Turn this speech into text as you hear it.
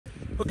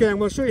Okay, I'm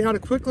going to show you how to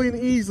quickly and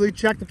easily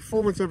check the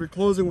performance of your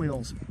closing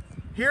wheels.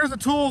 Here's the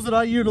tools that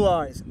I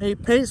utilize: a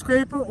paint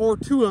scraper or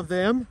two of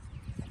them,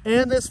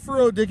 and this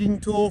furrow digging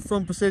tool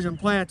from Precision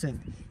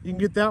Planting. You can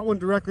get that one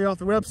directly off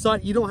the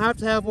website. You don't have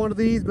to have one of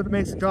these, but it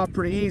makes the job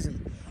pretty easy.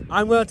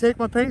 I'm going to take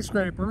my paint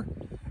scraper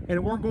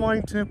and we're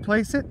going to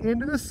place it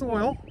into the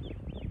soil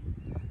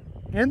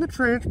in the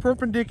trench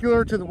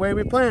perpendicular to the way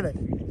we planted.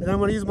 And I'm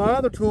going to use my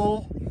other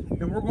tool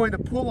and we're going to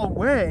pull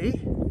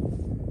away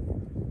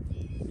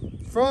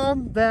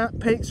from that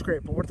paint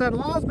scraper. What that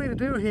allows me to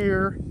do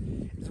here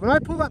is when I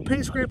pull that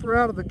paint scraper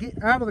out of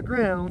the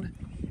ground,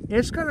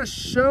 it's going to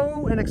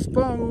show and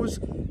expose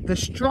the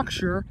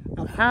structure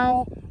of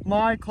how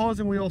my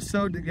closing wheel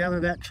sewed together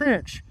that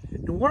trench.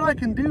 And what I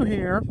can do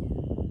here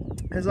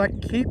is I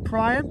can keep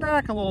prying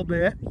back a little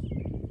bit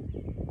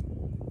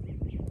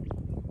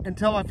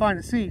until I find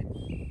a seed.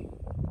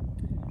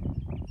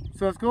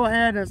 So let's go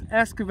ahead and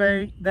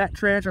excavate that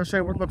trench. I'll show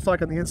you what it looks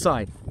like on the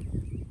inside.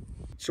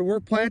 So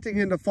we're planting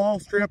into fall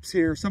strips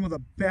here, some of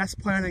the best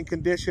planting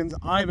conditions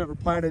I've ever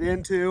planted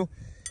into.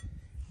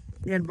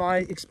 And by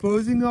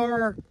exposing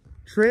our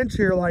trench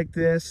here like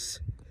this,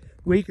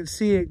 we can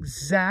see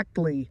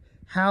exactly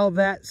how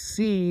that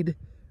seed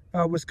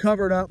was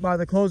covered up by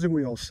the closing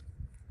wheels.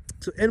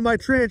 So in my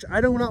trench, I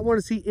do not want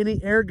to see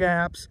any air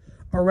gaps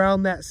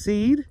around that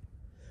seed.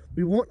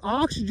 We want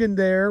oxygen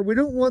there. We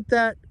don't want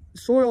that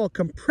soil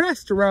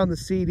compressed around the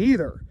seed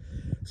either.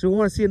 So we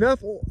want to see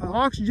enough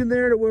oxygen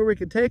there to where we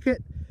can take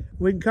it.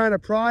 We can kind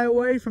of pry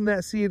away from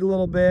that seed a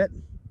little bit.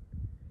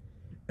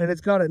 And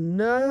it's got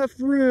enough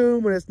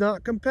room and it's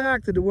not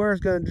compacted to where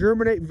it's going to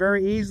germinate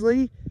very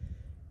easily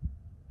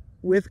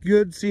with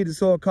good seed to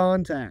soil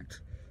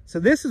contact. So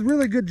this is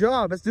really a good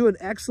job. It's doing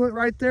excellent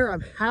right there.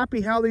 I'm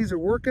happy how these are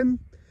working.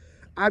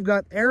 I've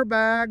got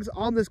airbags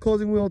on this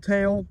closing wheel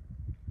tail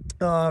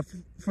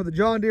for the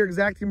John Deere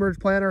ExactEmerge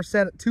planter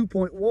set at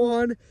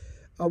 2.1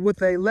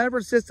 with a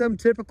lever system.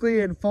 Typically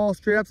in fall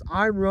strips,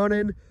 I'm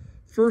running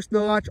first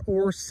notch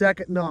or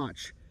second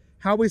notch.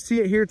 How we see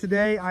it here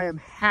today, I am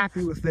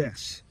happy with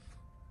this.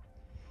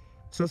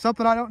 So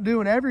something I don't do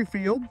in every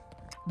field,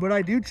 but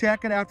I do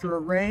check it after a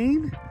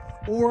rain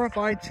or if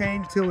I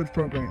change tillage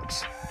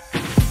programs.